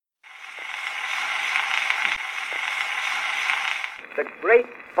The great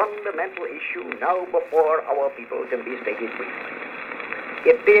fundamental issue now before our people can be stated briefly.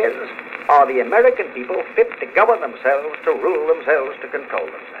 It is, are the American people fit to govern themselves, to rule themselves, to control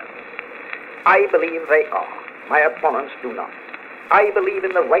themselves? I believe they are. My opponents do not. I believe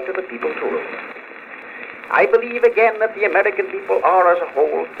in the right of the people to rule. I believe again that the American people are as a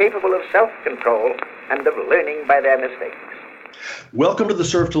whole capable of self-control and of learning by their mistakes. Welcome to the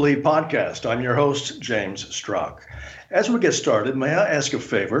Serve to Lead podcast. I'm your host, James Strock. As we get started, may I ask a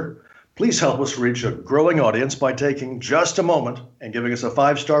favor? Please help us reach a growing audience by taking just a moment and giving us a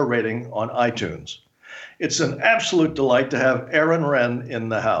 5-star rating on iTunes. It's an absolute delight to have Aaron Renn in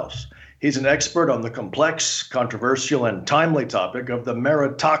the house. He's an expert on the complex, controversial, and timely topic of the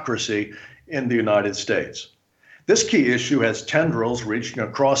meritocracy in the United States. This key issue has tendrils reaching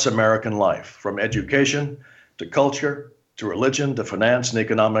across American life, from education to culture to religion to finance and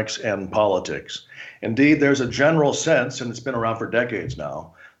economics and politics. Indeed, there's a general sense, and it's been around for decades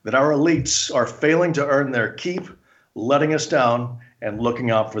now, that our elites are failing to earn their keep, letting us down, and looking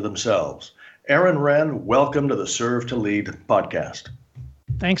out for themselves. Aaron Renn, welcome to the Serve to Lead podcast.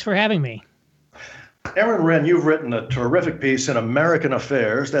 Thanks for having me. Aaron Renn, you've written a terrific piece in American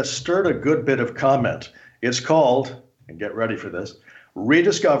Affairs that stirred a good bit of comment. It's called, and get ready for this,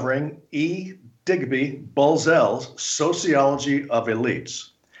 Rediscovering E. Digby Buzzell's Sociology of Elites.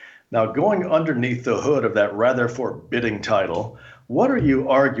 Now, going underneath the hood of that rather forbidding title, what are you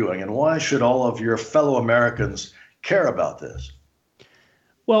arguing, and why should all of your fellow Americans care about this?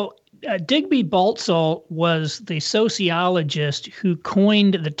 Well, Digby Buzzell was the sociologist who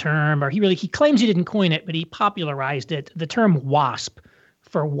coined the term, or he claims he didn't coin it, but he popularized it, the term WASP,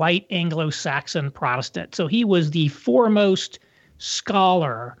 for white Anglo-Saxon Protestant. So he was the foremost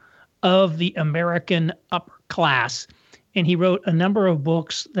scholar of the American upper class. And he wrote a number of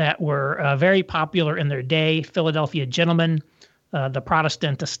books that were very popular in their day: Philadelphia Gentleman, The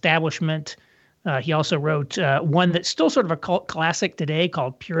Protestant Establishment. He also wrote one that's still sort of a cult classic today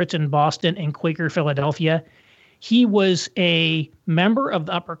called Puritan Boston and Quaker Philadelphia. He was a member of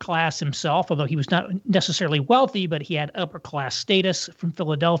the upper class himself, although he was not necessarily wealthy, but he had upper class status from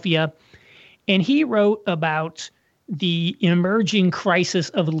Philadelphia. And he wrote about the emerging crisis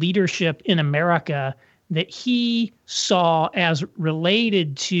of leadership in America that he saw as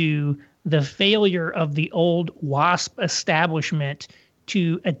related to the failure of the old WASP establishment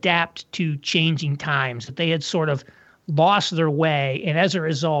to adapt to changing times, that they had sort of lost their way. And as a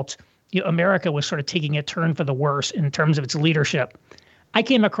result, America was sort of taking a turn for the worse in terms of its leadership. I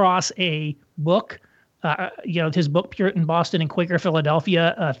came across a book, his book, Puritan Boston and Quaker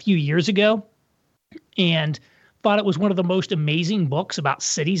Philadelphia, a few years ago, and thought it was one of the most amazing books about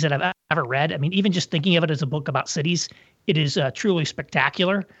cities that I've ever read. I mean, even just thinking of it as a book about cities, it is truly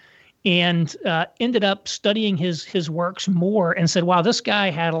spectacular. And ended up studying his works more and said, wow, this guy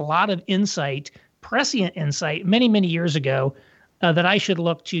had a lot of insight, prescient insight, many, many years ago that I should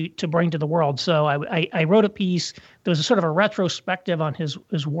look to bring to the world. So I wrote a piece that was a sort of a retrospective on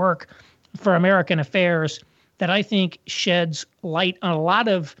his work for American Affairs that I think sheds light on a lot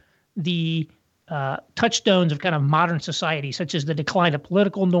of the touchstones of kind of modern society, such as the decline of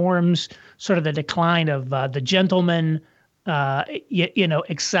political norms, sort of the decline of the gentleman,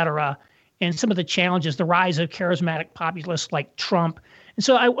 et cetera, and some of the challenges, the rise of charismatic populists like Trump. And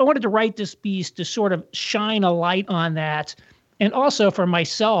so I wanted to write this piece to sort of shine a light on that. And also for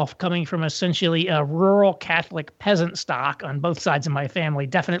myself, coming from essentially a rural Catholic peasant stock on both sides of my family,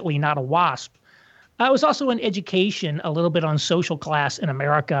 definitely not a WASP. I was also in education, a little bit on social class in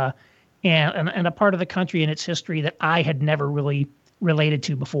America and a part of the country and its history that I had never really related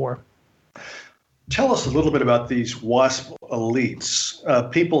to before. Tell us a little bit about these WASP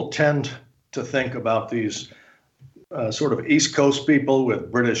elites. People tend to think about these sort of East Coast people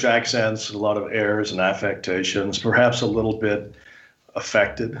with British accents, a lot of airs and affectations, perhaps a little bit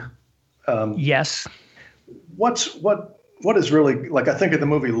affected. Yes. What is really, like, I think of the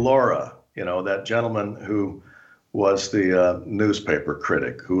movie Laura, that gentleman who was the newspaper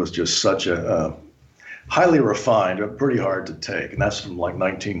critic, who was just such a highly refined, but pretty hard to take. And that's from like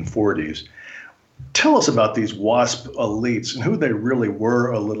 1940s. Tell us about these WASP elites and who they really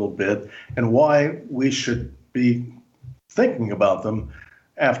were a little bit, and why we should be thinking about them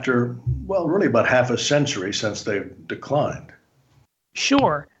after, well, really about half a century since they've declined.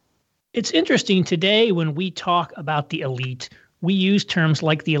 Sure. It's interesting today when we talk about the elite, we use terms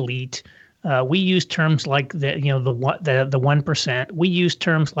like the elite. We use terms like the 1%. We use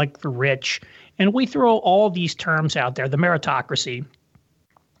terms like the rich, and we throw all these terms out there, the meritocracy.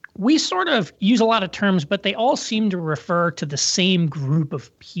 We sort of use a lot of terms, but they all seem to refer to the same group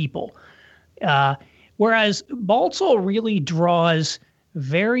of people. Whereas Baltzell really draws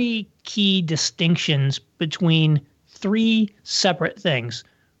very key distinctions between three separate things.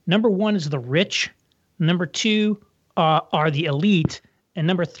 Number one is the rich. Number two are the elite. And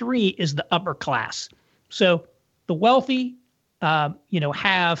number three is the upper class. So the wealthy,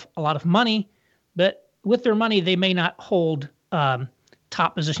 have a lot of money, but with their money, they may not hold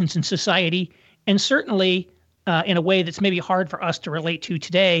top positions in society. And certainly in a way that's maybe hard for us to relate to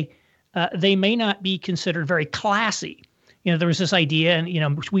today, they may not be considered very classy. There was this idea,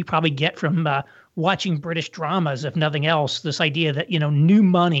 and which we probably get from watching British dramas, if nothing else, this idea that new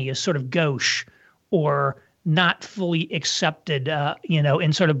money is sort of gauche or not fully accepted,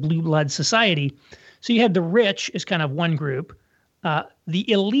 in sort of blue blood society. So you had the rich as kind of one group. The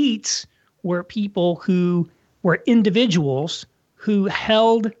elites were people who were individuals who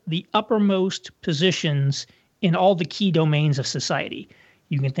held the uppermost positions in all the key domains of society.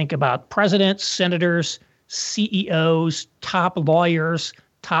 You can think about presidents, senators, CEOs, top lawyers,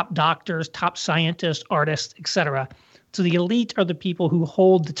 top doctors, top scientists, artists, etc. So the elite are the people who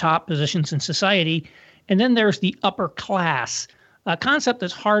hold the top positions in society. And then there's the upper class, a concept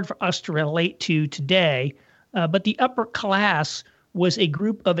that's hard for us to relate to today. But the upper class was a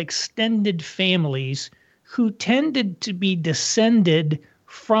group of extended families who tended to be descended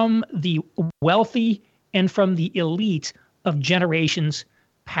from the wealthy and from the elite of generations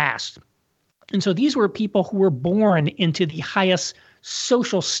past. And so these were people who were born into the highest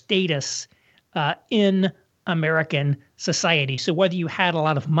social status in American society. So whether you had a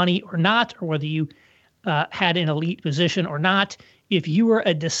lot of money or not, or whether you had an elite position or not, if you were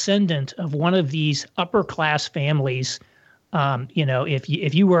a descendant of one of these upper class families,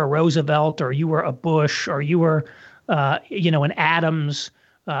 if you were a Roosevelt or you were a Bush or you were, an Adams,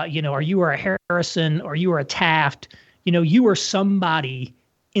 or you were a Harrison or you were a Taft, you were somebody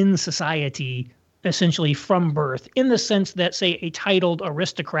in society essentially from birth, in the sense that, say, a titled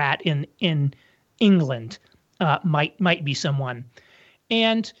aristocrat in England might be someone.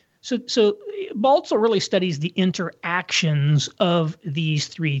 And so Baltzell really studies the interactions of these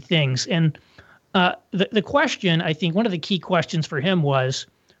three things. And the question, I think, one of the key questions for him was,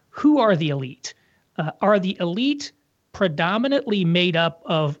 who are the elite? Are the elite predominantly made up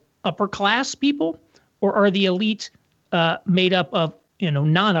of upper class people, or are the elite made up of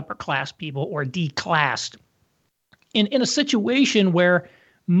non-upper class people or declassed? In a situation where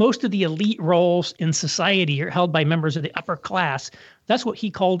most of the elite roles in society are held by members of the upper class, that's what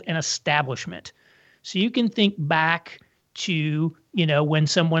he called an establishment. So you can think back to, when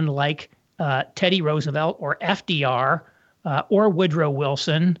someone like Teddy Roosevelt or FDR or Woodrow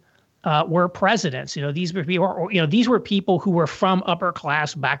Wilson were presidents. These were people, these were people who were from upper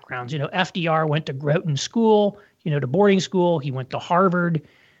class backgrounds. FDR went to Groton School, to boarding school. He went to Harvard.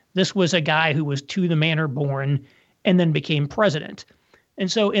 This was a guy who was to the manor born and then became president.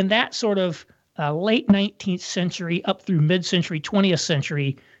 And so in that sort of late 19th century up through mid-century, 20th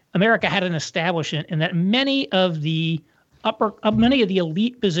century, America had an establishment, and that many of the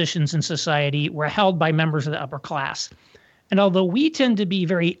elite positions in society were held by members of the upper class. And although we tend to be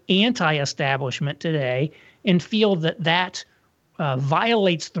very anti-establishment today and feel that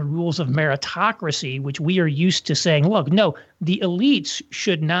violates the rules of meritocracy, which we are used to saying, look, no, the elites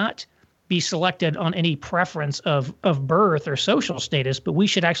should not be selected on any preference of birth or social status, but we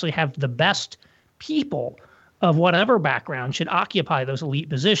should actually have the best people of whatever background should occupy those elite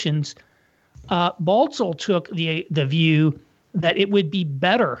positions. Baltzell took the view that it would be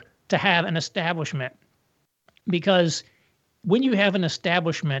better to have an establishment, because when you have an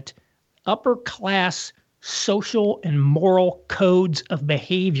establishment, upper class social and moral codes of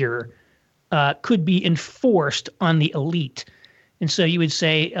behavior could be enforced on the elite. And so you would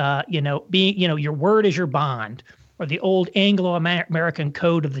say, your word is your bond, or the old Anglo-American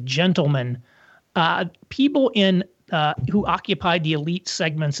code of the gentleman. People who occupied the elite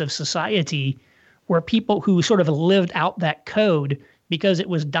segments of society were people who sort of lived out that code because it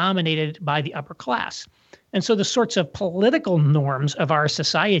was dominated by the upper class. And so the sorts of political norms of our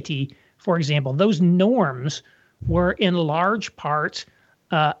society, for example, those norms were in large part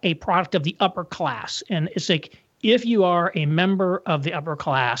a product of the upper class. And it's like, if you are a member of the upper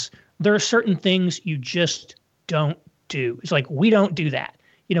class, there are certain things you just don't do. It's like, we don't do that.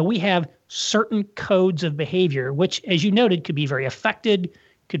 We have certain codes of behavior, which, as you noted, could be very affected,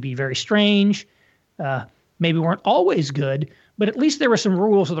 could be very strange, maybe weren't always good, but at least there were some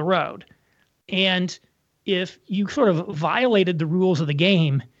rules of the road. And if you sort of violated the rules of the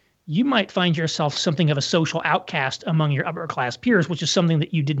game, you might find yourself something of a social outcast among your upper class peers, which is something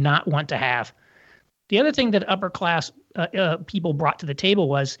that you did not want to have. The other thing that upper class people brought to the table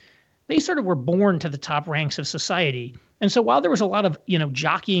was they sort of were born to the top ranks of society. And so while there was a lot of,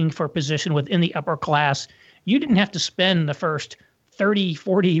 jockeying for position within the upper class, you didn't have to spend the first 30,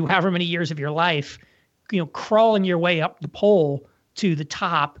 40, however many years of your life, crawling your way up the pole to the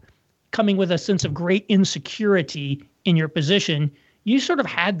top, coming with a sense of great insecurity in your position. You sort of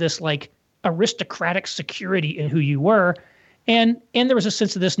had this like aristocratic security in who you were. And there was a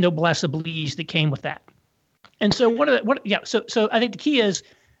sense of this noblesse oblige that came with that. And so so I think the key is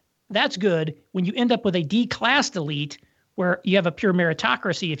that's good. When you end up with a declassed elite where you have a pure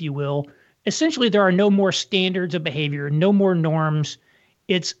meritocracy, if you will, essentially there are no more standards of behavior, no more norms.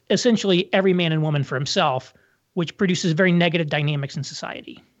 It's essentially every man and woman for himself, which produces very negative dynamics in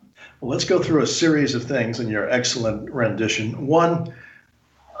society. Well, let's go through a series of things in your excellent rendition. One,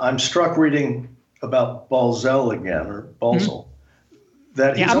 I'm struck reading about Balzel again, or Balzel.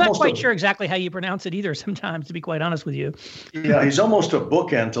 Mm-hmm. I'm not quite sure exactly how you pronounce it either sometimes, to be quite honest with you. Yeah, he's almost a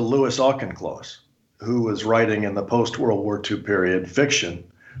bookend to Louis Auchincloss, who was writing in the post-World War II period fiction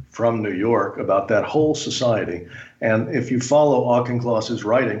from New York about that whole society. And if you follow Auchincloss's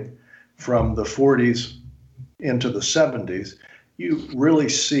writing from the 40s into the 70s, you really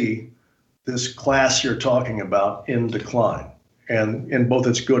see this class you're talking about in decline, and in both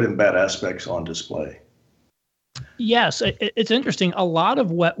its good and bad aspects on display. Yes, it's interesting. A lot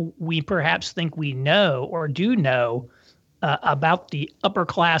of what we perhaps think we know or do know about the upper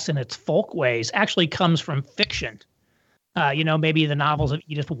class and its folk ways actually comes from fiction. Maybe the novels of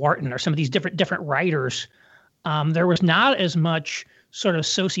Edith Wharton or some of these different writers. There was not as much sort of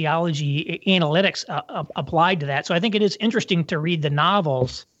sociology analytics applied to that. So I think it is interesting to read the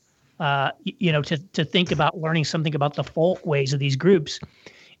novels, to think about learning something about the folk ways of these groups.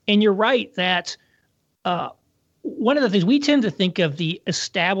 And you're right that one of the things we tend to think of the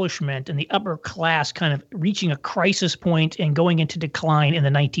establishment and the upper class kind of reaching a crisis point and going into decline in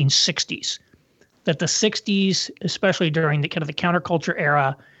the 1960s. That the 60s, especially during the kind of the counterculture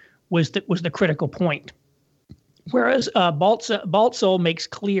era, was the critical point. Whereas Baltzel makes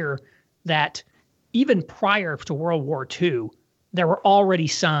clear that even prior to World War II, there were already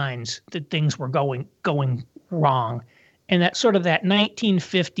signs that things were going wrong. And that sort of that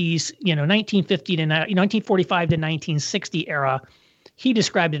 1950s, 1950 to 1945 to 1960 era, he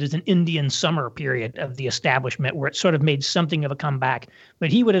described it as an Indian summer period of the establishment where it sort of made something of a comeback. But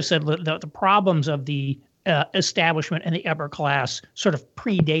he would have said the problems of the establishment and the upper class sort of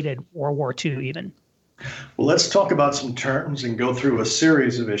predated World War II even. Well, let's talk about some terms and go through a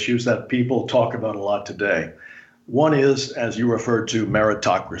series of issues that people talk about a lot today. One is, as you referred to,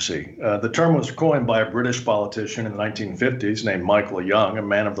 meritocracy. The term was coined by a British politician in the 1950s named Michael Young, a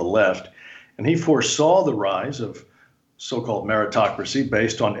man of the left, and he foresaw the rise of so-called meritocracy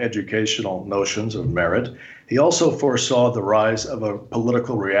based on educational notions of merit. He also foresaw the rise of a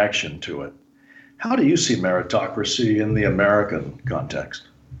political reaction to it. How do you see meritocracy in the American context?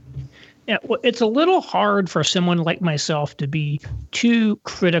 Yeah, well, it's a little hard for someone like myself to be too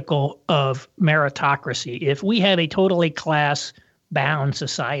critical of meritocracy. If we had a totally class-bound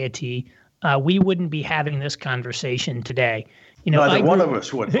society, we wouldn't be having this conversation today. Neither one of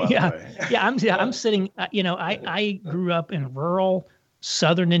us would. I'm sitting. I grew up in rural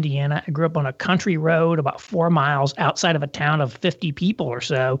southern Indiana. I grew up on a country road about 4 miles outside of a town of 50 people or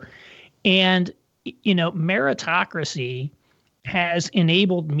so, and meritocracy has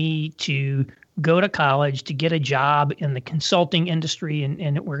enabled me to go to college, to get a job in the consulting industry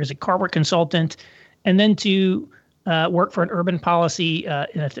and work as a corporate consultant, and then to work for an urban policy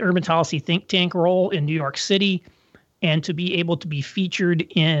think tank role in New York City, and to be able to be featured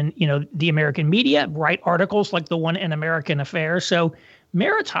in the American media, write articles like the one in American Affairs. So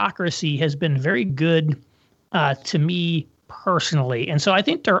meritocracy has been very good to me personally, and so I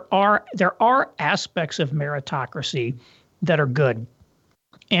think there are aspects of meritocracy that are good.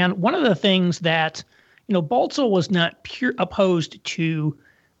 And one of the things that, Baltzel was not opposed to,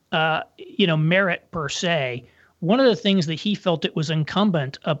 merit per se. One of the things that he felt it was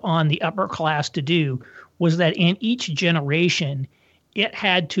incumbent upon the upper class to do was that in each generation, it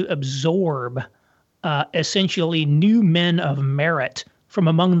had to absorb essentially new men of merit from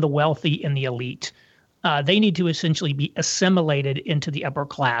among the wealthy and the elite. They need to essentially be assimilated into the upper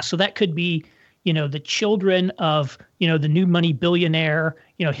class. So that could be the children of, the new money billionaire,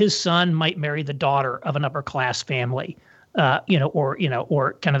 his son might marry the daughter of an upper class family, or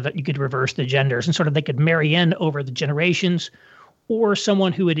kind of you could reverse the genders and sort of they could marry in over the generations, or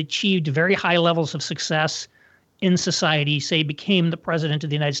someone who had achieved very high levels of success in society, say became the president of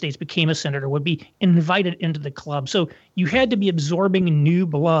the United States, became a senator, would be invited into the club. So you had to be absorbing new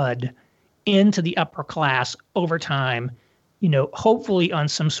blood into the upper class over time hopefully on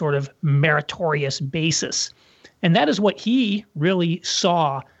some sort of meritorious basis. And that is what he really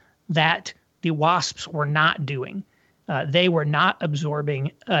saw that the WASPs were not doing. They were not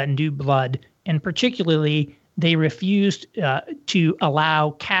absorbing new blood, and particularly they refused to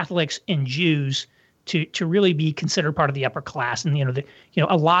allow Catholics and Jews to really be considered part of the upper class. And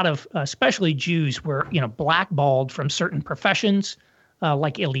a lot of especially Jews were blackballed from certain professions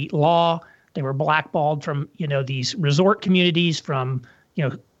like elite law. They were blackballed from these resort communities, from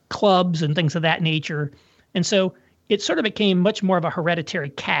clubs and things of that nature. And so it sort of became much more of a hereditary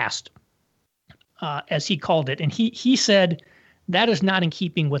caste, as he called it. And he said that is not in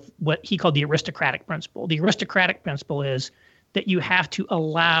keeping with what he called the aristocratic principle. The aristocratic principle is that you have to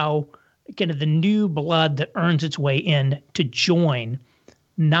allow kind of the new blood that earns its way in to join,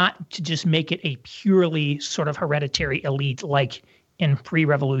 not to just make it a purely sort of hereditary elite like in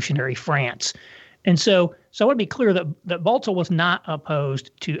pre-revolutionary France. And so I want to be clear that Baltzell was not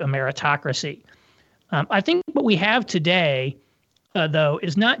opposed to a meritocracy. I think what we have today, though,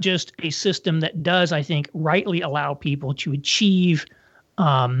 is not just a system that does, I think, rightly allow people to achieve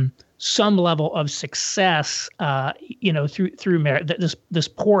some level of success, through merit. This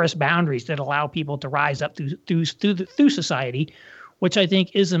porous boundaries that allow people to rise up through society, which I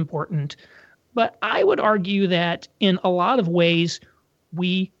think is important. But I would argue that in a lot of ways,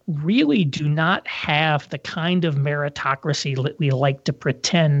 we really do not have the kind of meritocracy that we like to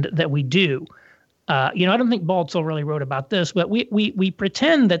pretend that we do. I don't think Baltzell really wrote about this, but we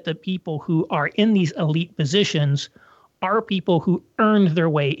pretend that the people who are in these elite positions are people who earned their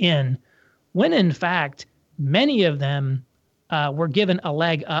way in, when in fact, many of them were given a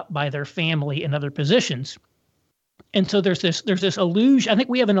leg up by their family in other positions. And so there's this illusion. I think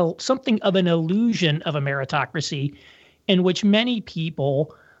we have something of an illusion of a meritocracy in which many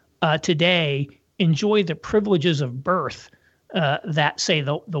people today enjoy the privileges of birth that, say,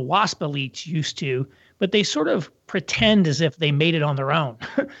 the WASP elites used to, but they sort of pretend as if they made it on their own.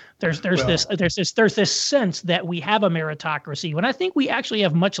 There's this sense that we have a meritocracy, when I think we actually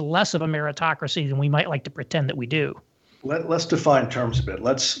have much less of a meritocracy than we might like to pretend that we do. Let's define terms a bit.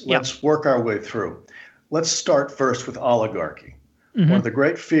 Let's work our way through. Let's start first with oligarchy. Mm-hmm. One of the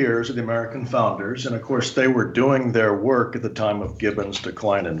great fears of the American founders, and of course they were doing their work at the time of Gibbon's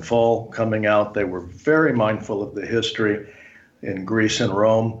Decline and Fall coming out. They were very mindful of the history in Greece and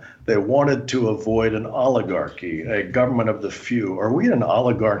Rome. They wanted to avoid an oligarchy, a government of the few. Are we in an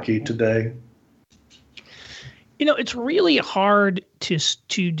oligarchy today? It's really hard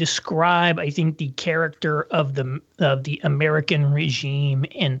to describe, I think, the character of the American regime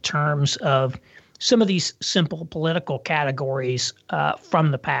in terms of some of these simple political categories from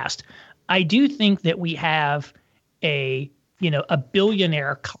the past. I do think that we have a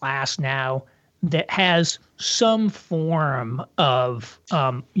billionaire class now that has some form of,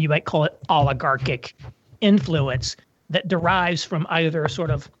 you might call it oligarchic influence that derives from either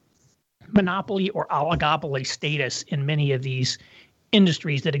sort of monopoly or oligopoly status in many of these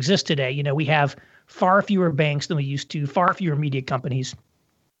industries that exist today. We have far fewer banks than we used to, far fewer media companies.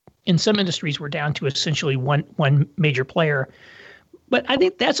 In some industries, we're down to essentially one major player. But I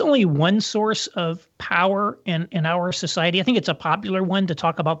think that's only one source of power in our society. I think it's a popular one to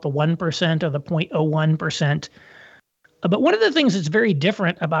talk about the 1% or the 0.01%. But one of the things that's very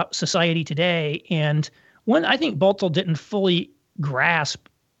different about society today, and one I think Baltzell didn't fully grasp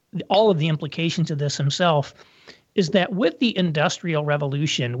all of the implications of this himself, is that with the Industrial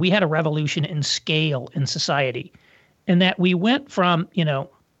Revolution, we had a revolution in scale in society. And that we went from, in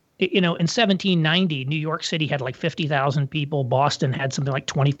 1790, New York City had like 50,000 people. Boston had something like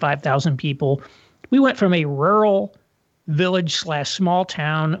 25,000 people. We went from a rural village/small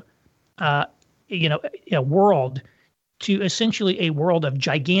town, world to essentially a world of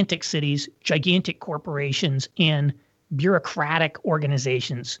gigantic cities, gigantic corporations, and bureaucratic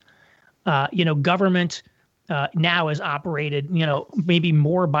organizations. Government now is operated, maybe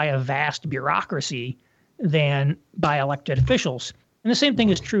more by a vast bureaucracy than by elected officials. And the same thing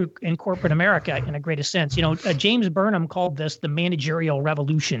is true in corporate America in a greater sense. James Burnham called this the managerial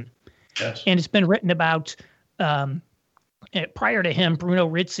revolution. Yes. And it's been written about prior to him, Bruno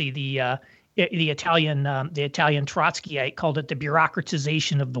Rizzi, the Italian Trotskyite, called it the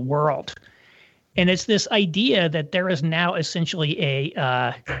bureaucratization of the world. And it's this idea that there is now essentially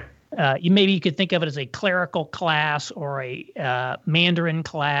maybe you could think of it as a clerical class or a Mandarin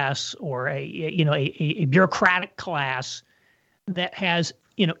class or a bureaucratic class that has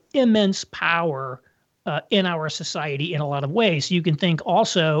immense power in our society in a lot of ways. You can think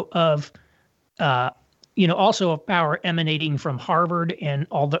also of power emanating from Harvard and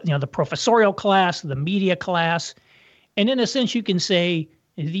all the the professorial class, the media class, And in a sense, you can say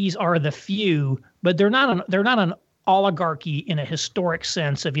these are the few, but they're not an oligarchy in a historic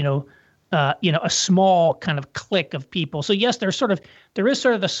sense of a small kind of clique of people. So yes, there is sort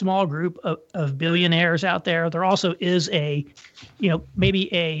of the small group of billionaires out there. There also is maybe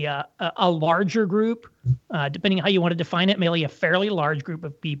a larger group, depending on how you want to define it, maybe a fairly large group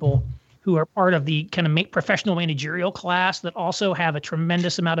of people who are part of the kind of professional managerial class that also have a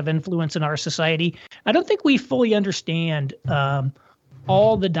tremendous amount of influence in our society. I don't think we fully understand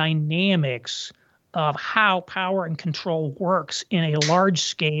all the dynamics of how power and control works in a large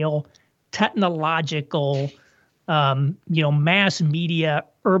scale, technological, mass media,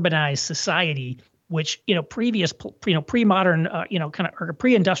 urbanized society, which, previous, pre-modern, kind of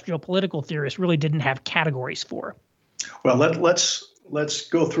pre-industrial political theorists really didn't have categories for. Well, let's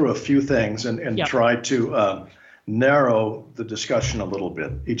go through a few things and try to narrow the discussion a little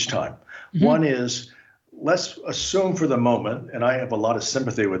bit each time. Mm-hmm. One is, let's assume for the moment, and I have a lot of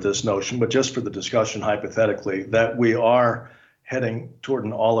sympathy with this notion, but just for the discussion hypothetically, that we are heading toward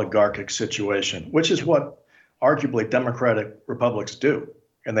an oligarchic situation, which is what arguably democratic republics do,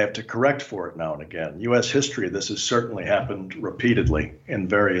 and they have to correct for it now and again. U.S. history, this has certainly happened repeatedly in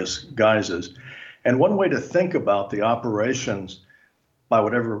various guises. And one way to think about the operations, by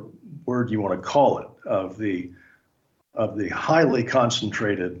whatever word you want to call it, of the highly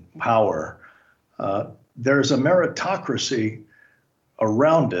concentrated power, there's a meritocracy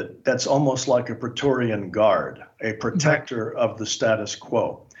around it that's almost like a Praetorian Guard, a protector of the status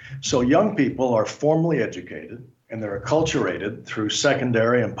quo. So young people are formally educated and they're acculturated through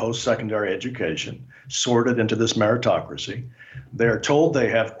secondary and post-secondary education, sorted into this meritocracy. They're told they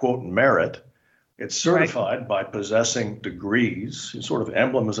have, quote, merit. It's certified by possessing degrees, sort of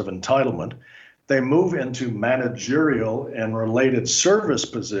emblems of entitlement. They move into managerial and related service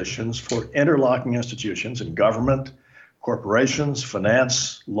positions for interlocking institutions in government, corporations,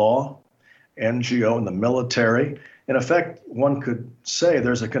 finance, law, NGO, and the military. In effect, one could say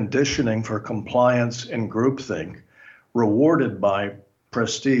there's a conditioning for compliance and groupthink, rewarded by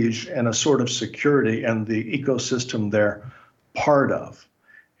prestige and a sort of security and the ecosystem they're part of.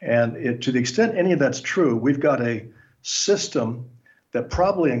 And to the extent any of that's true, we've got a system that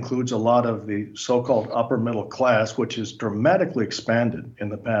probably includes a lot of the so-called upper middle class, which is dramatically expanded in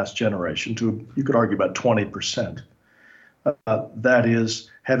the past generation to, you could argue, about 20%. That is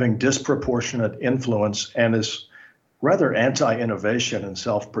having disproportionate influence and is rather anti-innovation and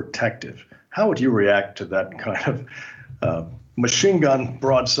self-protective. How would you react to that kind of machine gun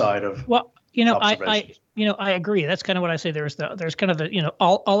broadside of I agree. That's kind of what I say. There's kind of the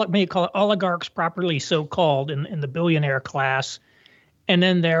all may call it oligarchs properly so called in the billionaire class, and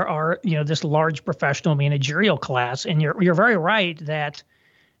then there are this large professional managerial class. And you're very right that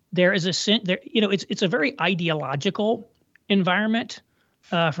there is it's a very ideological environment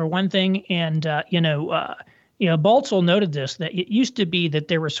for one thing, and Baltzel noted this, that it used to be that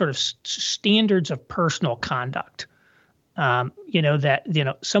there were sort of standards of personal conduct.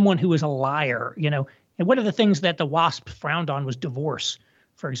 That someone who was a liar, and one of the things that the WASP frowned on was divorce,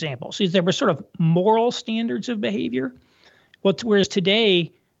 for example. So there were sort of moral standards of behavior. Whereas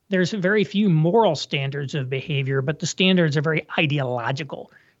today, there's very few moral standards of behavior, but the standards are very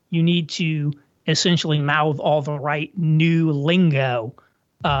ideological. You need to essentially mouth all the right new lingo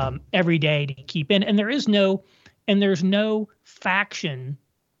every day to keep in. And there's no faction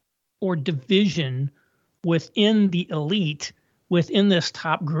or division within the elite, within this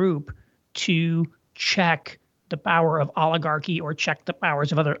top group, to check the power of oligarchy or check the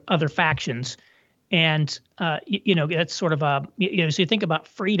powers of other factions. And, that's sort of so you think about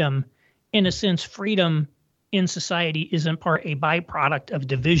freedom, in a sense, freedom in society is in part a byproduct of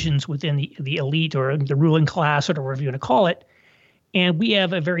divisions within the elite or the ruling class, or whatever you want to call it. And we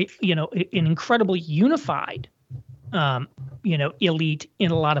have a very, an incredibly unified, elite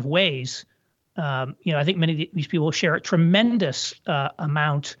in a lot of ways. I think many of these people share a tremendous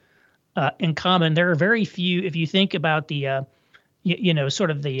amount in common. There are very few, if you think about the,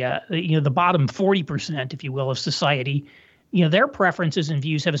 the bottom 40%, if you will, of society, their preferences and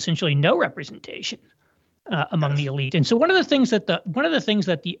views have essentially no representation among the elite. And so one of the things that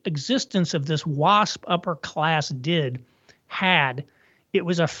the existence of this WASP upper class it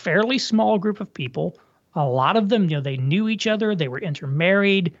was a fairly small group of people. A lot of them, they knew each other. They were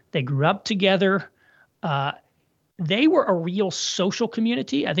intermarried. They grew up together. They were a real social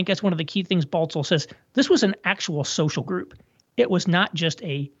community. I think that's one of the key things Baltzel says. This was an actual social group. It was not just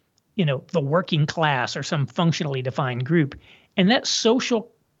the working class or some functionally defined group. And that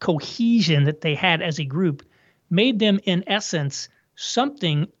social cohesion that they had as a group made them, in essence,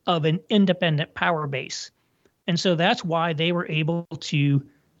 something of an independent power base. And so that's why they were able to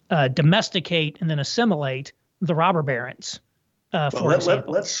domesticate and then assimilate the robber barons, for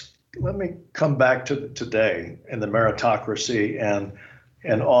example. Let me come back to today and the meritocracy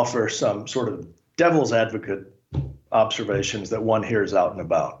and offer some sort of devil's advocate observations that one hears out and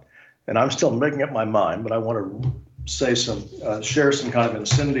about. And I'm still making up my mind, but I want to share some kind of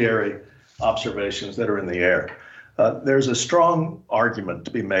incendiary observations that are in the air. There's a strong argument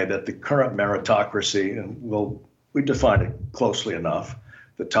to be made that the current meritocracy, and we define it closely enough,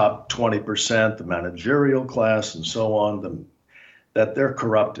 the top 20%, the managerial class, and so on, that they're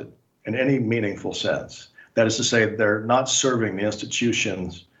corrupted in any meaningful sense. That is to say, they're not serving the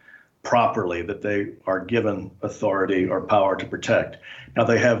institutions properly that they are given authority or power to protect. Now,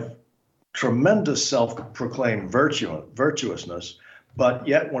 they have tremendous self-proclaimed virtuousness, but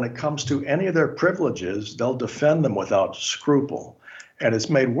yet when it comes to any of their privileges, they'll defend them without scruple. And it's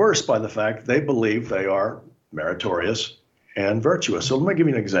made worse by the fact they believe they are meritorious and virtuous. So let me give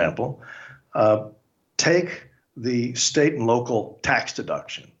you an example. Take the state and local tax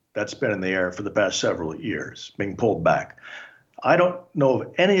deduction that's been in the air for the past several years, being pulled back. I don't know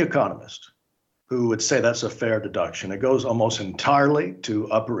of any economist who would say that's a fair deduction. It goes almost entirely to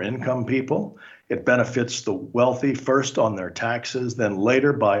upper income people. It benefits the wealthy first on their taxes, then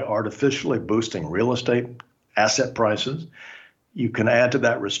later by artificially boosting real estate asset prices. You can add to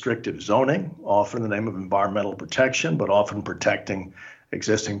that restrictive zoning, often in the name of environmental protection, but often protecting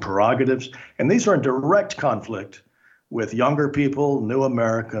existing prerogatives. And these are in direct conflict with younger people, new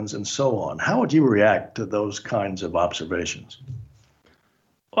Americans, and so on. How would you react to those kinds of observations?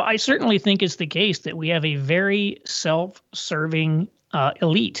 Well, I certainly think it's the case that we have a very self-serving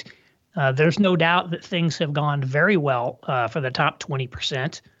elite. There's no doubt that things have gone very well for the top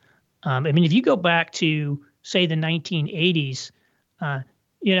 20%. I mean, if you go back to, say, the 1980s,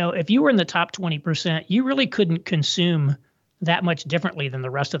 if you were in the top 20%, you really couldn't consume that much differently than the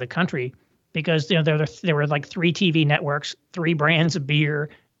rest of the country because there were like 3 TV networks, 3 brands of beer,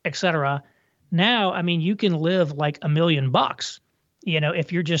 et cetera. Now, I mean, you can live like $1 million,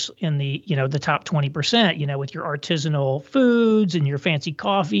 if you're just in the, the top 20%, with your artisanal foods and your fancy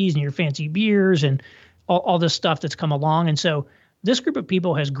coffees and your fancy beers and all this stuff that's come along. And so this group of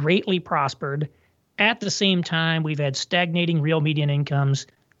people has greatly prospered. At the same time, we've had stagnating real median incomes,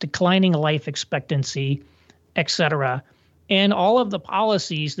 declining life expectancy, et cetera. And all of the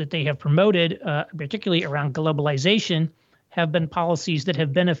policies that they have promoted, particularly around globalization, have been policies that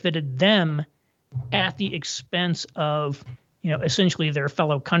have benefited them at the expense of, essentially their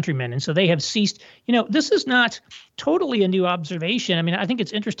fellow countrymen. And so they have ceased, this is not totally a new observation. I mean, I think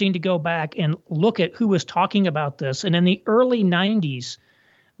it's interesting to go back and look at who was talking about this. And in the early 90s,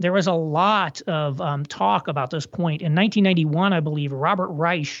 there was a lot of talk about this point. In 1991, I believe, Robert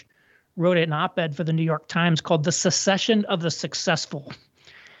Reich wrote an op-ed for the New York Times called The Secession of the Successful.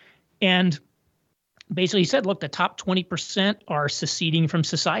 And basically he said, look, the top 20% are seceding from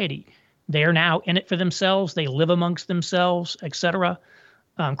society. They are now in it for themselves. They live amongst themselves, et cetera.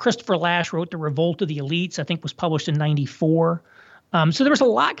 Christopher Lasch wrote The Revolt of the Elites, I think was published in 94. So there was a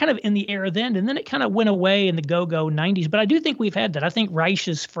lot kind of in the air then, and then it kind of went away in the go-go 90s. But I do think we've had that. I think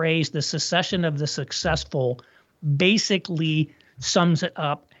Reich's phrase, the secession of the successful, basically sums it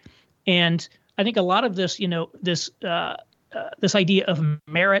up. And I think a lot of this, this idea of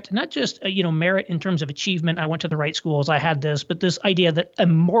merit, not just, merit in terms of achievement. I went to the right schools, I had this, but this idea that a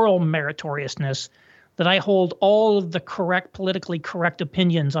moral meritoriousness, that I hold all of the politically correct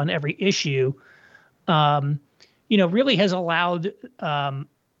opinions on every issue, really has allowed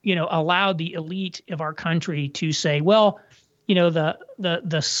the elite of our country to say, well, the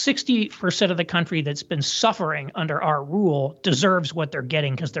 60% of the country that's been suffering under our rule deserves what they're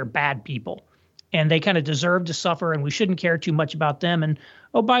getting because they're bad people. And they kind of deserve to suffer, and we shouldn't care too much about them. And,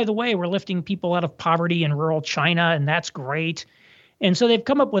 oh, by the way, we're lifting people out of poverty in rural China, and that's great. And so they've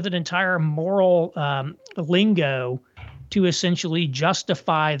come up with an entire moral lingo to essentially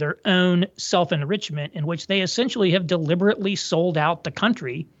justify their own self-enrichment, in which they essentially have deliberately sold out the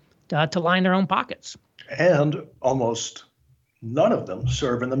country to line their own pockets. And almost none of them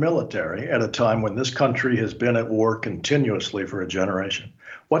serve in the military at a time when this country has been at war continuously for a generation.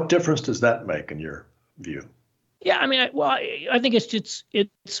 What difference does that make in your view? Yeah, I mean, I think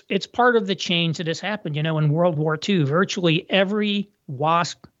it's part of the change that has happened. In World War II, virtually every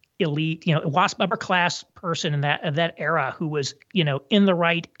WASP elite, WASP upper class person in that era who was, in the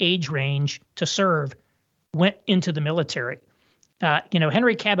right age range to serve, went into the military.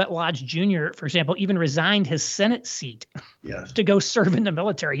 Henry Cabot Lodge Jr., for example, even resigned his Senate seat to go serve in the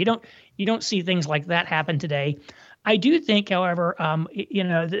military. You don't see things like that happen today. I do think, however,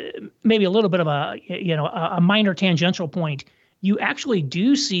 maybe a little bit of a minor tangential point. You actually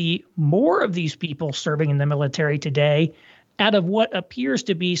do see more of these people serving in the military today out of what appears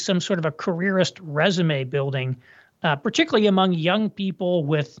to be some sort of a careerist resume building, particularly among young people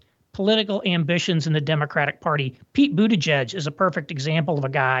with political ambitions in the Democratic Party. Pete Buttigieg is a perfect example of a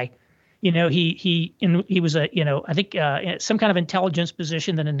guy. He was I think some kind of intelligence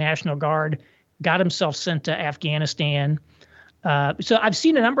position in the National Guard, got himself sent to Afghanistan. So I've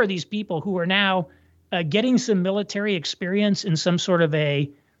seen a number of these people who are now getting some military experience in some sort of a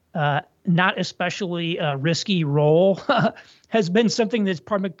not especially risky role has been something that's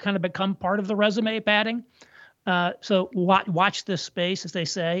kind of become part of the resume padding. So watch this space, as they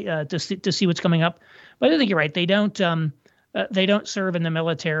say, to see what's coming up. But I think you're right. They don't serve in the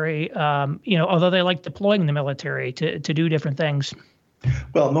military, although they like deploying the military to do different things.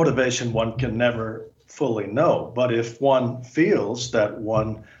 Well, motivation one can never fully know. But if one feels that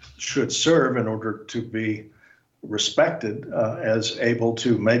one should serve in order to be respected as able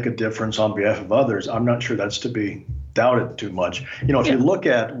to make a difference on behalf of others, I'm not sure that's to be doubted too much. If you look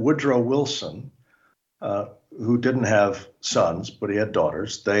at Woodrow Wilson, who didn't have sons, but he had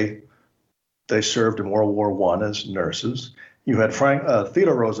daughters, they served in World War I as nurses. You had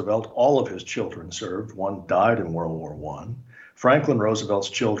Theodore Roosevelt, all of his children served. One died in World War I. Franklin Roosevelt's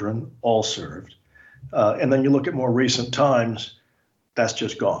children all served. And then you look at more recent times, that's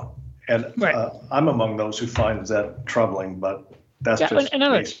just gone. And right. I'm among those who find that troubling, but that's just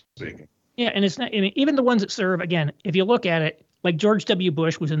me speaking. Yeah, and it's not, even the ones that serve, again, if you look at it, like George W.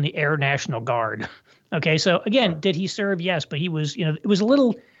 Bush was in the Air National Guard. Okay, so again, did he serve? Yes, but he was, it was a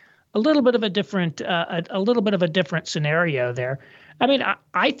little bit of a different scenario there.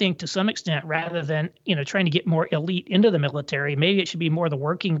 I think to some extent, rather than trying to get more elite into the military, maybe it should be more the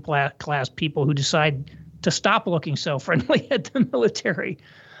working class people who decide to stop looking so friendly at the military.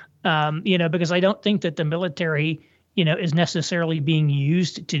 Because I don't think that the military, is necessarily being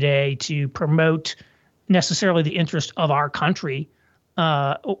used today to promote necessarily the interest of our country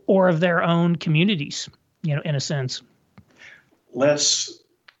or of their own communities, in a sense. Let's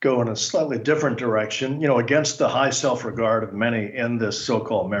go in a slightly different direction, against the high self-regard of many in this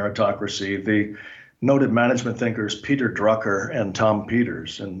so-called meritocracy. The noted management thinkers Peter Drucker and Tom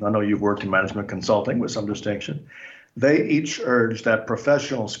Peters, and I know you've worked in management consulting with some distinction, they each urge that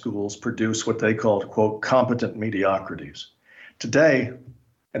professional schools produce what they called, quote, competent mediocrities. Today,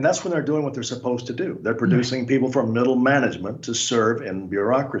 and that's when they're doing what they're supposed to do. They're producing people from middle management to serve in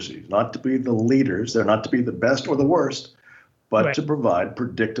bureaucracies, not to be the leaders. They're not to be the best or the worst, but to provide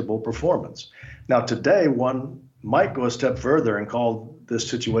predictable performance. Now, today, one might go a step further and call this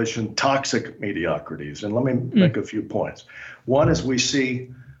situation toxic mediocrities. And let me make a few points. One is we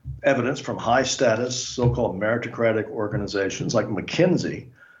see evidence from high status, so-called meritocratic organizations like McKinsey,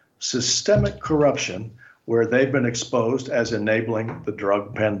 systemic corruption, where they've been exposed as enabling the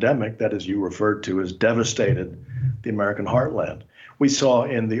drug pandemic that, as you referred to, has devastated the American heartland. We saw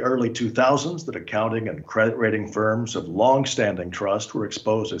in the early 2000s that accounting and credit rating firms of long-standing trust were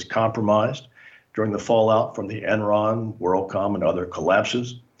exposed as compromised during the fallout from the Enron, WorldCom, and other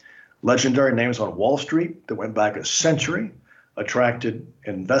collapses. Legendary names on Wall Street that went back a century attracted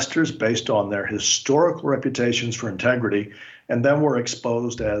investors based on their historical reputations for integrity, and then were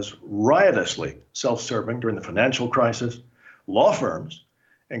exposed as riotously self-serving during the financial crisis. Law firms,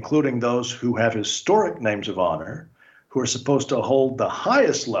 including those who have historic names of honor, who are supposed to hold the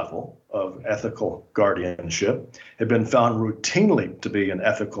highest level of ethical guardianship, have been found routinely to be an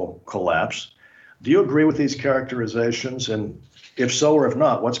ethical collapse. Do you agree with these characterizations? And if so, or if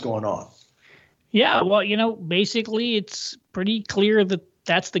not, what's going on? Yeah, well, basically it's pretty clear that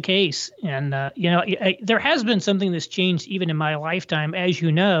that's the case. And, there has been something that's changed even in my lifetime. As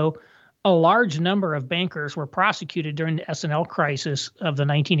you know, a large number of bankers were prosecuted during the S&L crisis of the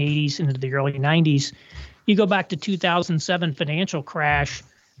 1980s into the early 90s. You go back to 2007 financial crash.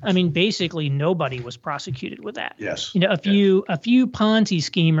 Basically nobody was prosecuted with that. Yes. A few Ponzi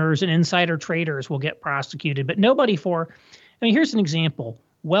schemers and insider traders will get prosecuted, but nobody here's an example.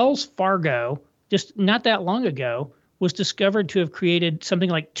 Wells Fargo, just not that long ago, was discovered to have created something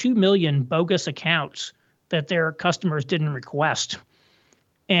like 2 million bogus accounts that their customers didn't request.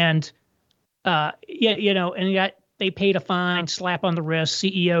 And, and they paid a fine, slap on the wrist,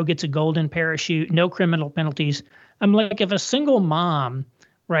 CEO gets a golden parachute, no criminal penalties. I'm like, if a single mom,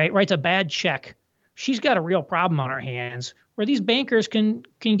 writes a bad check, she's got a real problem on her hands where these bankers can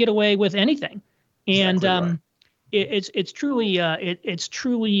get away with anything. And, exactly right. It's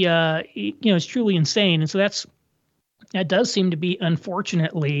truly insane. And so that does seem to be,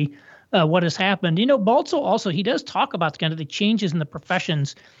 unfortunately, what has happened. Baltzel also, he does talk about kind of the changes in the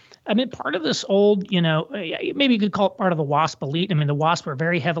professions. I mean, part of this old, maybe you could call it part of the WASP elite. I mean, the WASP were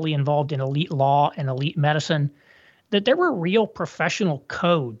very heavily involved in elite law and elite medicine, that there were real professional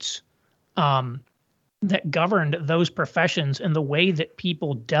codes that governed those professions and the way that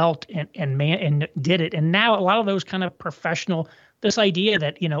people dealt and did it. And now a lot of those kind of professional, this idea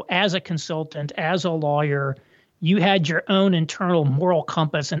that, as a consultant, as a lawyer, you had your own internal moral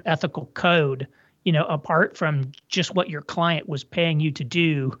compass and ethical code, apart from just what your client was paying you to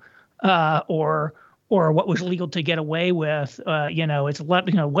do, or what was legal to get away with. What's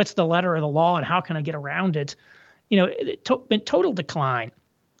the letter of the law and how can I get around it? Been total decline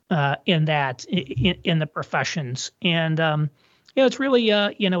in that in the professions, and it's really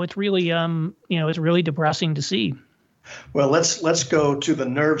it's really depressing to see. Well, let's go to the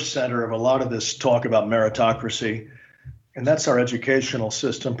nerve center of a lot of this talk about meritocracy, and that's our educational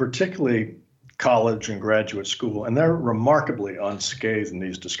system, particularly college and graduate school, and they're remarkably unscathed in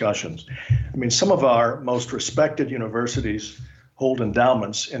these discussions. I mean, some of our most respected universities hold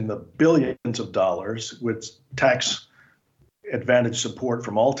endowments in the billions of dollars with tax advantage support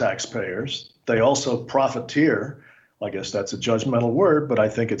from all taxpayers. They also profiteer, I guess that's a judgmental word, but I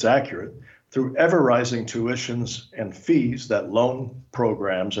think it's accurate, through ever-rising tuitions and fees that loan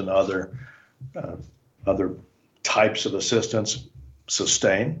programs and other types of assistance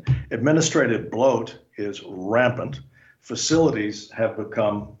sustain. Administrative bloat is rampant. Facilities have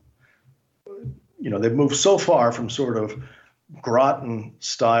become, they've moved so far from sort of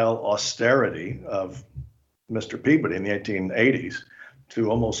Groton-style austerity of Mr. Peabody in the 1880s to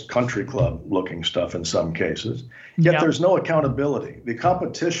almost country club looking stuff in some cases. Yet There's no accountability. The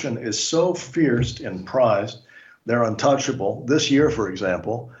competition is so fierce and prized, they're untouchable. This year, for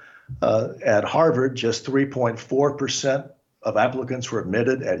example, at Harvard, just 3.4% of applicants were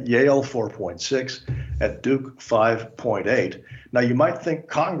admitted. At Yale, 4.6%. At Duke, 5.8%. Now, you might think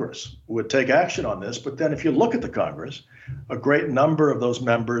Congress would take action on this, but then if you look at the Congress, a great number of those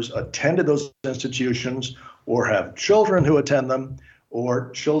members attended those institutions or have children who attend them, or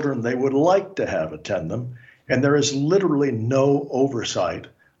children they would like to have attend them. And there is literally no oversight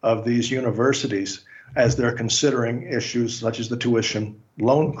of these universities as they're considering issues such as the tuition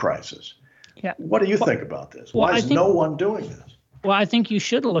loan crisis. Yeah. What do you think about this? Why is no one doing this? Well, I think you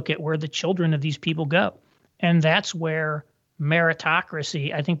should look at where the children of these people go. And that's where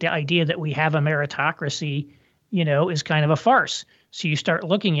meritocracy, I think the idea that we have a meritocracy, is kind of a farce. So you start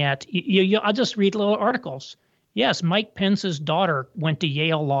looking at, I'll just read little articles. Yes, Mike Pence's daughter went to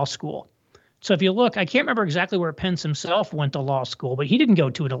Yale Law School. So if you look, I can't remember exactly where Pence himself went to law school, but he didn't go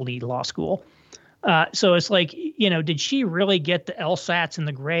to an elite law school. So it's like, did she really get the LSATs and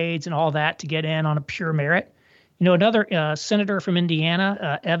the grades and all that to get in on a pure merit? Another senator from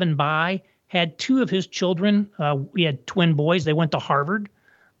Indiana, Evan Bayh, had two of his children. We had twin boys. They went to Harvard.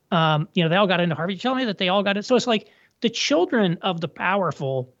 They all got into Harvard. You tell me that they all got it. So it's like the children of the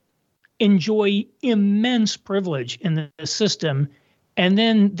powerful enjoy immense privilege in the system. And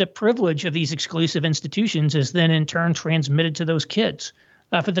then the privilege of these exclusive institutions is then in turn transmitted to those kids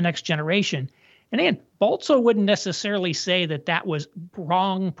for the next generation. And again, Baltzel wouldn't necessarily say that that was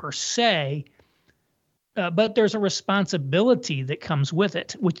wrong per se, but there's a responsibility that comes with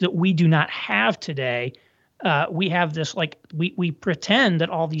it, which that we do not have today. We have this, we pretend that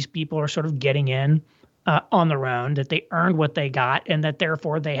all these people are sort of getting in on their own, that they earned what they got, and that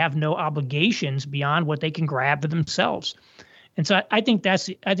therefore they have no obligations beyond what they can grab for themselves. And so I do think,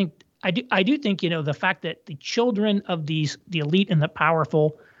 the fact that the children of the elite and the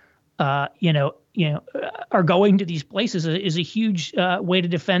powerful, are going to these places is a huge way to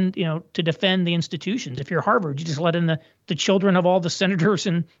defend the institutions. If you're Harvard, you just let in the children of all the senators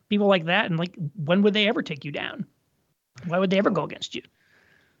and people like that. And when would they ever take you down? Why would they ever go against you?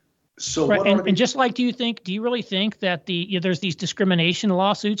 So right. And just like, do you really think that there's these discrimination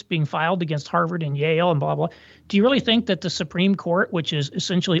lawsuits being filed against Harvard and Yale and blah, blah. Do you really think that the Supreme Court, which is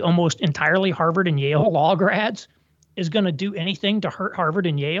essentially almost entirely Harvard and Yale law grads, is going to do anything to hurt Harvard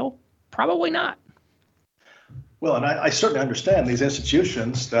and Yale? Probably not. Well, and I certainly understand these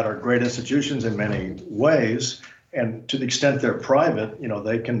institutions that are great institutions in many ways, and to the extent they're private,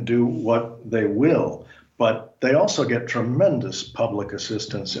 they can do what they will. But they also get tremendous public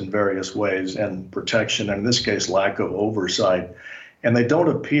assistance in various ways and protection, and in this case, lack of oversight. And they don't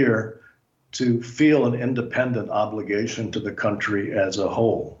appear to feel an independent obligation to the country as a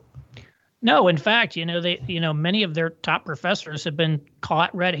whole. No, in fact, many of their top professors have been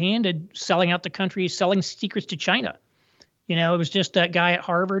caught red-handed selling out the country, selling secrets to China. It was just that guy at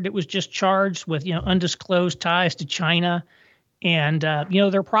Harvard that was just charged with, undisclosed ties to China. And,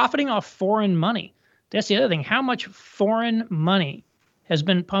 they're profiting off foreign money. That's the other thing. How much foreign money has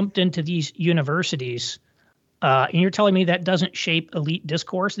been pumped into these universities? And you're telling me that doesn't shape elite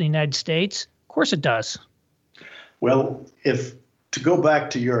discourse in the United States? Of course it does. Well, if to go back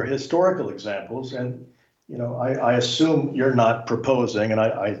to your historical examples, and I assume you're not proposing, and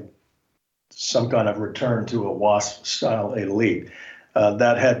I some kind of return to a WASP-style elite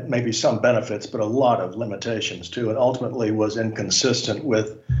that had maybe some benefits, but a lot of limitations too, and ultimately was inconsistent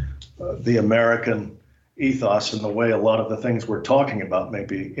with the American ethos and the way a lot of the things we're talking about may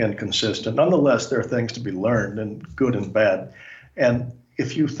be inconsistent. Nonetheless, there are things to be learned, and good and bad. And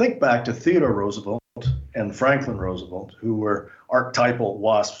if you think back to Theodore Roosevelt and Franklin Roosevelt, who were archetypal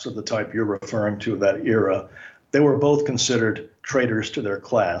WASPs of the type you're referring to, that era, they were both considered traitors to their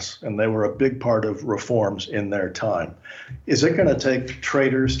class, and they were a big part of reforms in their time. Is it going to take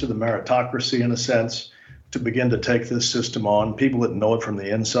traitors to the meritocracy, in a sense, to begin to take this system on, people that know it from the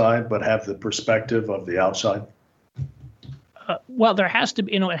inside but have the perspective of the outside? Well, there has to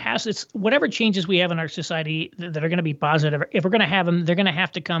be, it's whatever changes we have in our society that are going to be positive. If we're going to have them, they're going to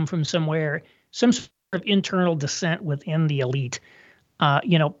have to come from somewhere, some sort of internal dissent within the elite.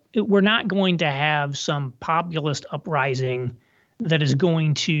 We're not going to have some populist uprising that is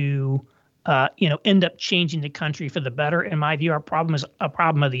going to, end up changing the country for the better. In my view, our problem is a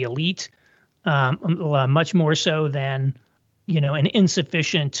problem of the elite, much more so than, an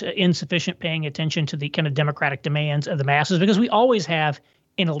insufficient paying attention to the kind of democratic demands of the masses, because we always have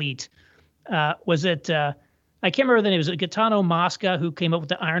an elite. I can't remember the name. Was it Gaetano Mosca who came up with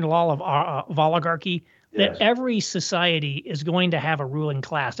the iron law of oligarchy? That every society is going to have a ruling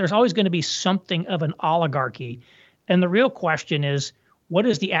class. There's always going to be something of an oligarchy. And the real question is, what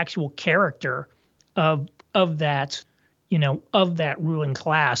is the actual character of that, of that ruling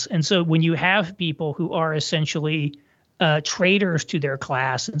class? And so when you have people who are essentially traitors to their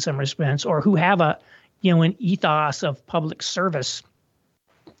class in some respects, or who have an ethos of public service,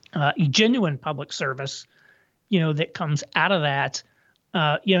 genuine public service, that comes out of that,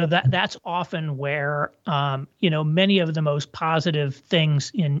 that's often where, many of the most positive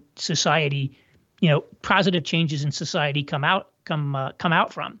things in society, positive changes in society come out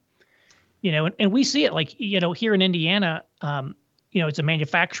from, and we see it like, here in Indiana, it's a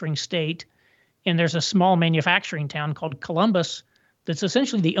manufacturing state, and there's a small manufacturing town called Columbus that's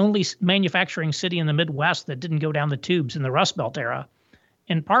essentially the only manufacturing city in the Midwest that didn't go down the tubes in the Rust Belt era.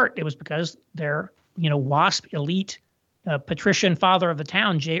 In part, it was because their, WASP elite patrician father of the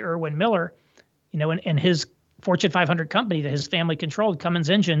town, J. Irwin Miller, and his Fortune 500 company that his family controlled, Cummins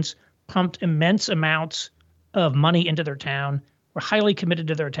Engines, pumped immense amounts of money into their town, were highly committed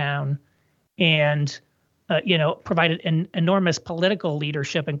to their town, and provided an enormous political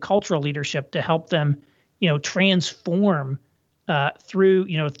leadership and cultural leadership to help them, transform through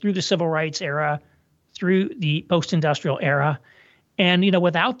the civil rights era, through the post-industrial era. And,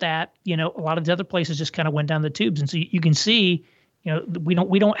 without that, a lot of the other places just kind of went down the tubes. And so you can see, we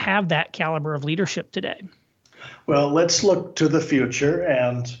don't have that caliber of leadership today. Well, let's look to the future.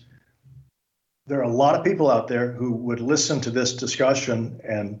 And there are a lot of people out there who would listen to this discussion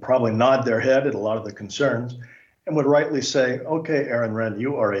and probably nod their head at a lot of the concerns and would rightly say, okay, Aaron Renn,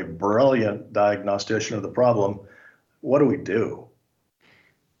 you are a brilliant diagnostician of the problem. What do we do?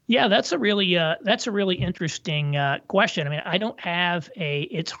 Yeah, that's a really interesting question. I mean, I don't have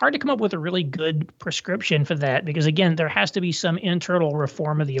it's hard to come up with a really good prescription for that, because again, there has to be some internal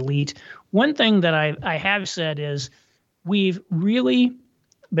reform of the elite. One thing that I have said is we've really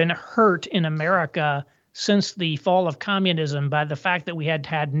been hurt in America since the fall of communism by the fact that we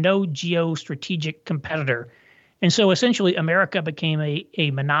had no geostrategic competitor. And so essentially America became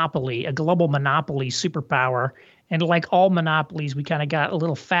a monopoly, a global monopoly superpower. And like all monopolies, we kind of got a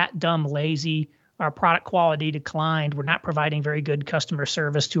little fat, dumb, lazy. Our product quality declined. We're not providing very good customer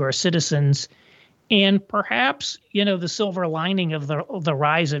service to our citizens. And perhaps, the silver lining of the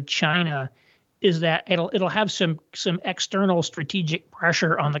rise of China is that it'll have some external strategic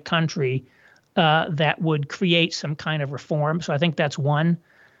pressure on the country that would create some kind of reform. So I think that's one.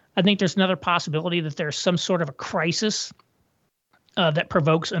 I think there's another possibility that there's some sort of a crisis that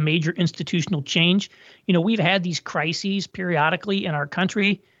provokes a major institutional change. We've had these crises periodically in our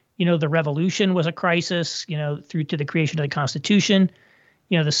country. The revolution was a crisis, through to the creation of the Constitution.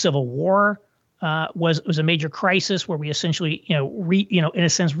 The Civil War was a major crisis where we essentially, in a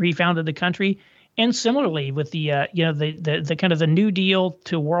sense, refounded the country. And similarly with the kind of the New Deal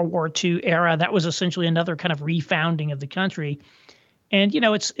to World War II era, that was essentially another kind of refounding of the country. And,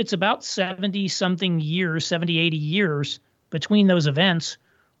 it's about 70, 80 years between those events.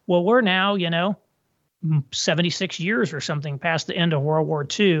 Well, we're now, 76 years or something past the end of World War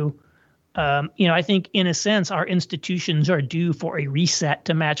II. I think in a sense, our institutions are due for a reset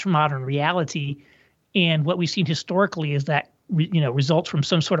to match modern reality. And what we've seen historically is that, results from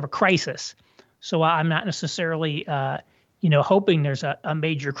some sort of a crisis. So I'm not necessarily, hoping there's a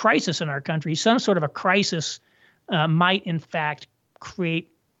major crisis in our country. Some sort of a crisis might, in fact, create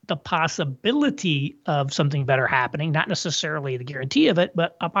the possibility of something better happening, not necessarily the guarantee of it,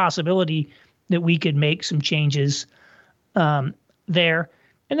 but a possibility that we could make some changes there.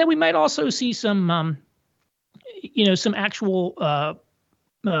 And then we might also see some, some actual, call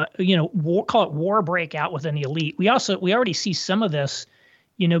it war breakout within the elite. We already see some of this,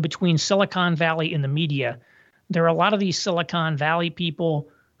 between Silicon Valley and the media. There are a lot of these Silicon Valley people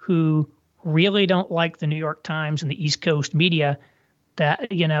who really don't like the New York Times and the East Coast media. That,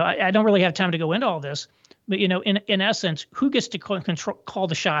 I don't really have time to go into all this, but, in essence, who gets to call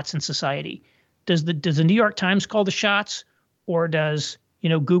the shots in society? Does the New York Times call the shots, or does,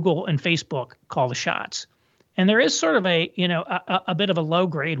 Google and Facebook call the shots? And there is sort of a bit of a low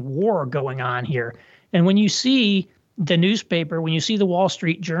grade war going on here. And when you see the newspaper, when you see the Wall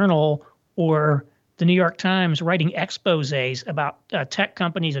Street Journal or the New York Times writing exposés about tech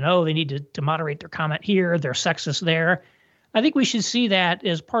companies and, they need to moderate their comment here, they're sexist there, I think we should see that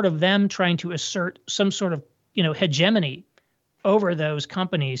as part of them trying to assert some sort of, hegemony over those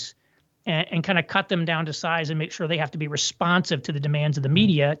companies and kind of cut them down to size and make sure they have to be responsive to the demands of the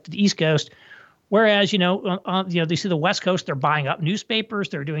media, to the East Coast. Whereas, they see the West Coast, they're buying up newspapers,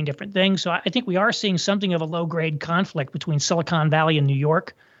 they're doing different things. So I think we are seeing something of a low-grade conflict between Silicon Valley and New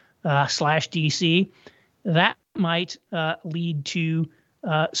York / DC. That might lead to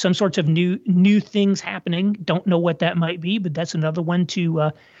some sorts of new things happening. Don't know what that might be, but that's another one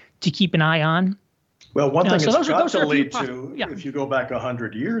to keep an eye on. Well, one thing it's got to lead to, if you go back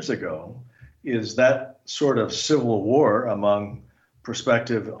 100 years ago, is that sort of civil war among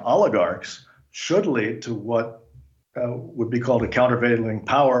prospective oligarchs should lead to what would be called a countervailing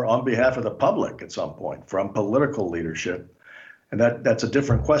power on behalf of the public at some point from political leadership. And that's a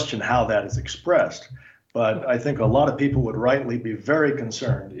different question how that is expressed. But I think a lot of people would rightly be very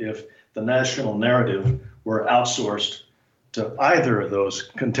concerned if the national narrative were outsourced to either of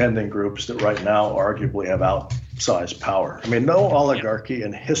those contending groups that right now arguably have outsized power. I mean, no oligarchy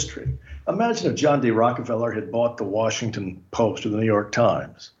in history. Imagine if John D. Rockefeller had bought the Washington Post or the New York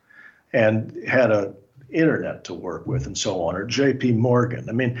Times and had an internet to work with and so on, or J.P. Morgan.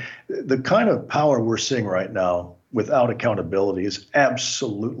 I mean, the kind of power we're seeing right now without accountability is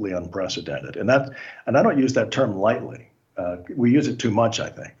absolutely unprecedented. And I don't use that term lightly. We use it too much, I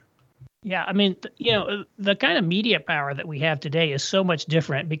think. Yeah, I mean, the kind of media power that we have today is so much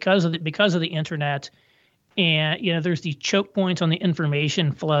different because of the internet, and there's these choke points on the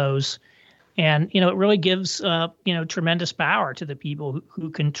information flows, and it really gives tremendous power to the people who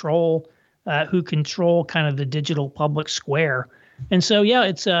control kind of the digital public square. And so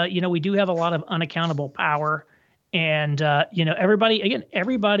it's we do have a lot of unaccountable power, and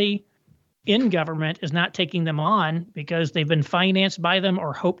everybody in government is not taking them on because they've been financed by them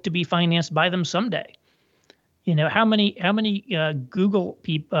or hope to be financed by them someday. How many Google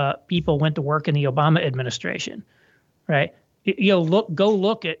people went to work in the Obama administration, right? Go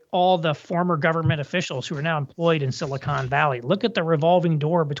look at all the former government officials who are now employed in Silicon Valley. Look at the revolving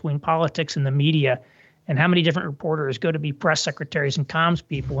door between politics and the media, and how many different reporters go to be press secretaries and comms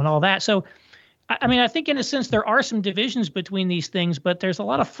people and all that. So, I mean, I think in a sense there are some divisions between these things, but there's a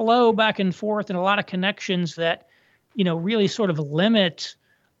lot of flow back and forth and a lot of connections that, really sort of limit,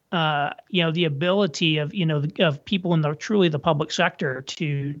 the ability of, of people in the public sector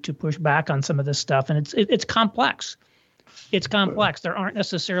to push back on some of this stuff. And it's complex. It's complex. There aren't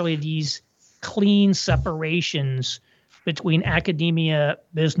necessarily these clean separations between academia,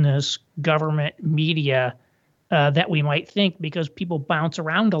 business, government, media that we might think, because people bounce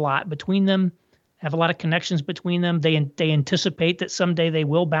around a lot between them, have a lot of connections between them. They anticipate that someday they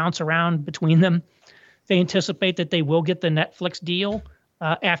will bounce around between them. They anticipate that they will get the Netflix deal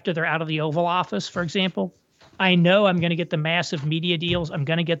after they're out of the Oval Office, for example. I know I'm going to get the massive media deals. I'm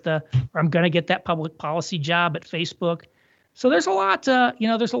going to get that public policy job at Facebook. So there's a lot,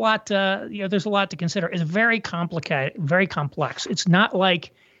 there's a lot to consider. It's very complicated, very complex. It's not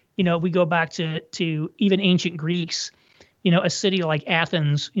like, we go back to even ancient Greeks. A city like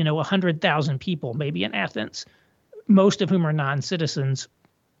Athens, 100,000 people maybe in Athens, most of whom are non-citizens.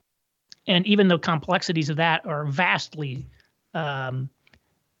 And even the complexities of that are vastly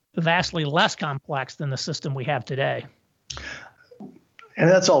less complex than the system we have today. And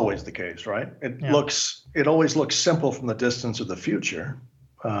that's always the case, right? It always looks simple from the distance of the future.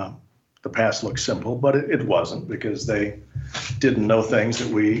 the past look simple, but it wasn't, because they didn't know things that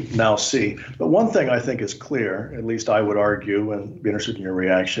we now see. But one thing I think is clear, at least I would argue, and be interested in your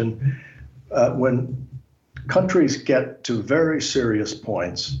reaction, when countries get to very serious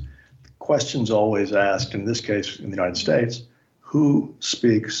points, questions always asked, in this case in the United States, who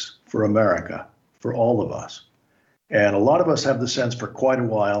speaks for America, for all of us? And a lot of us have the sense for quite a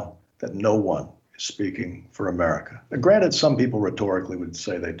while that no one is speaking for America. Now, granted, some people rhetorically would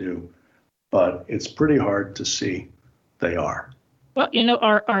say they do, but it's pretty hard to see they are. Well,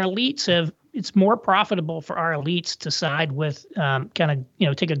 our elites it's more profitable for our elites to side with take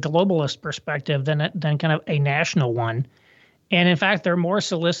a globalist perspective than kind of a national one. And in fact, they're more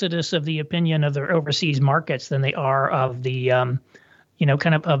solicitous of the opinion of their overseas markets than they are of the, of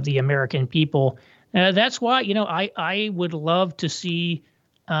the American people. That's why, I would love to see,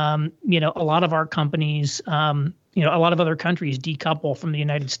 a lot of our companies, a lot of other countries decouple from the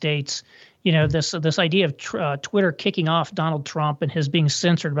United States. This idea of Twitter kicking off Donald Trump and his being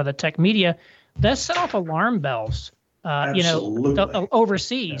censored by the tech media, that set off alarm bells,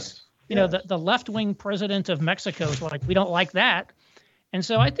 overseas. Yes. The left-wing president of Mexico is like, we don't like that. And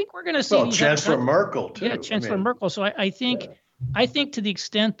so I think we're going to see. Well, Chancellor Merkel, too. Yeah, Chancellor Merkel. So I think to the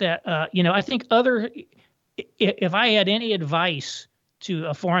extent that, I think if I had any advice to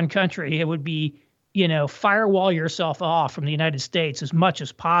a foreign country, it would be, firewall yourself off from the United States as much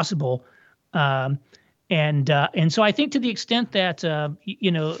as possible. And so I think to the extent that,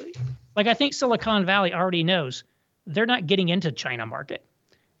 I think Silicon Valley already knows they're not getting into China market.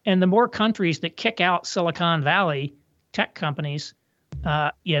 And the more countries that kick out Silicon Valley tech companies,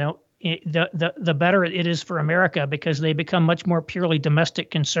 the better it is for America, because they become much more purely domestic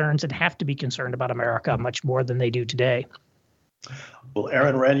concerns and have to be concerned about America much more than they do today. Well,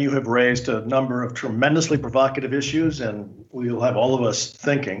 Aaron Renn, you have raised a number of tremendously provocative issues, and we'll have all of us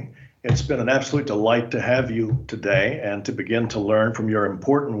thinking. It's been an absolute delight to have you today and to begin to learn from your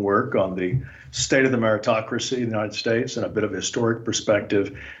important work on the state of the meritocracy in the United States and a bit of a historic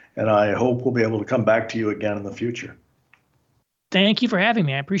perspective. And I hope we'll be able to come back to you again in the future. Thank you for having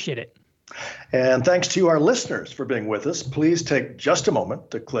me. I appreciate it. And thanks to our listeners for being with us. Please take just a moment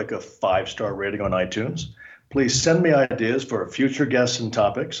to click a 5-star rating on iTunes. Please send me ideas for future guests and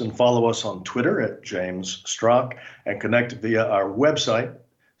topics, and follow us on Twitter at James Strzok, and connect via our website,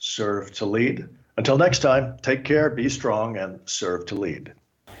 Serve to Lead. Until next time, take care, be strong, and serve to lead.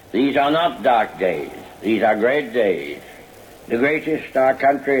 These are not dark days. These are great days. The greatest our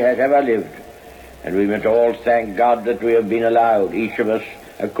country has ever lived. And we must all thank God that we have been allowed, each of us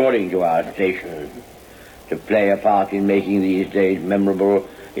according to our station, to play a part in making these days memorable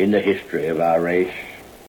in the history of our race.